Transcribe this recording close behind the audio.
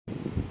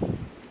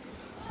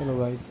Hello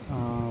guys.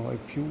 A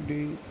few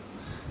days,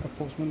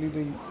 approximately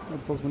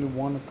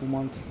 1 or 2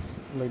 months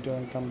later,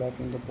 I come back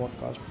in the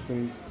podcast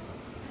phase,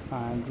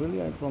 and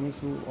really, I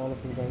promise you, all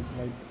of you guys,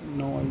 like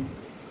now,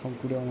 from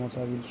today onwards,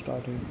 I will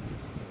start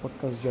a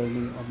podcast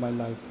journey of my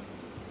life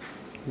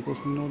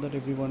because we know that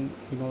everyone,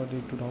 in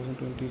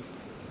 2020s,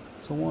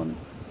 someone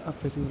are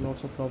facing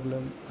lots of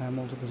problem. I am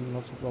also facing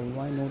lots of problem.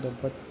 I know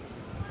that, but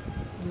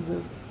this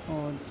is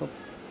it's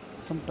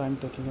some time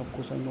taking. Of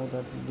course, I know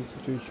that this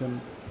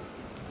situation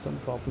some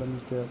problem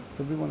is there.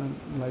 Everyone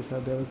in life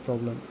have their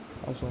problem.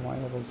 Also I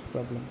have also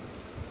problem,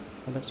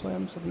 and that's why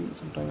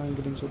sometimes I'm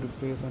getting so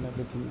depressed and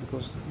everything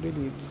because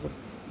really it is a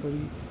very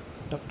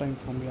tough time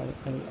for me.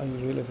 I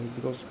realize it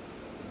because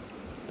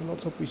there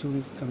lots of issues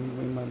is coming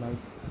in my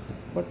life,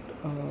 but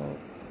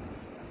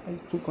I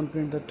feel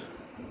confident that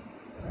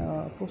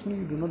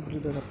approximately you do not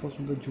believe that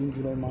approximately the June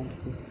July month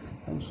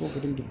I'm so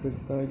getting depressed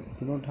because I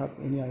do not have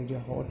any idea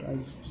what I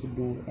should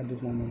do at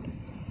this moment.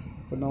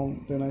 But now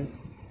then I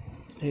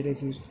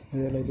realize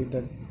it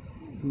that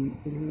it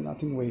is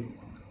nothing way.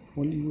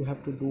 Only you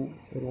have to do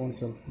your own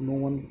self. No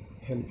one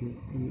help you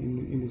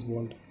in this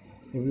world.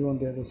 Everyone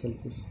there is a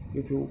selfish.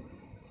 If you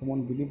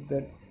someone believe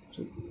that,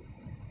 so,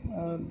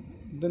 uh,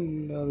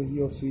 then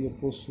he or she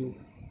opposed to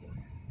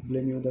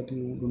blame you that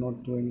you do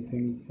not do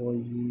anything for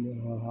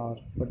him or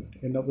her. But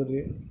end of the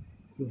day,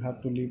 you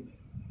have to live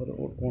for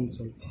your own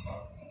self.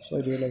 So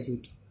I realize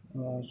it.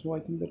 So I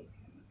think that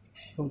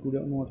from today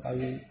onwards, I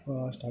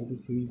will start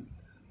this series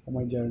of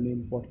my journey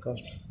in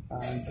podcast.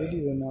 And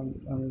really, when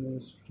I'm in a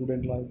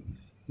student life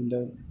in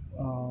the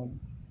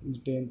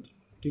 10th,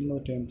 till now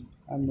 10th,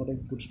 I'm not a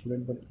good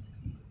student, but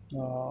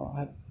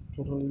I have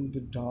totally the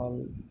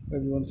dull.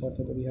 Everyone says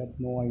that we have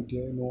no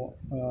idea, no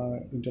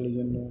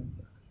intelligence,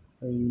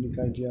 no unique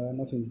idea,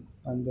 nothing.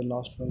 I'm the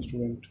last one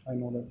student, I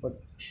know that.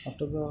 But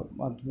after the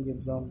Madhyamik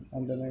exam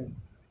and then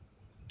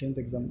I 10th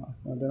exam.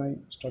 And then I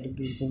started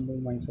to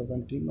improve myself,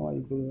 and till now I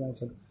improve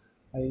myself.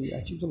 I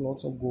achieved a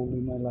lots of goal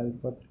in my life,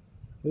 but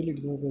really it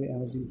is a very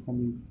amazing for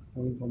me,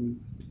 only for me.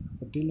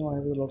 But till now I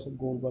have a lots of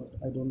goal, but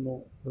I don't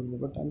know.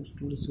 But I'm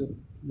still sure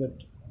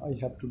that I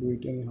have to do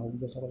it anyhow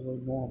because I have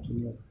no option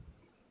here.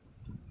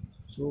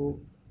 So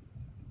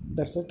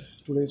that's it.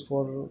 Today's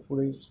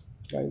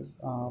guys.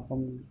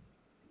 From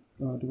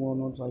tomorrow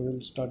onwards, I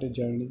will start a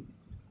journey.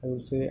 I will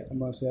say I'm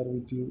gonna share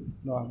with you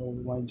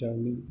about my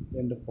journey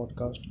in the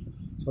podcast.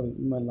 Sorry,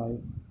 in my life,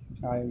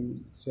 I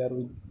share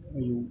with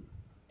you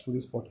through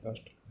this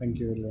podcast. Thank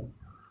you, everyone.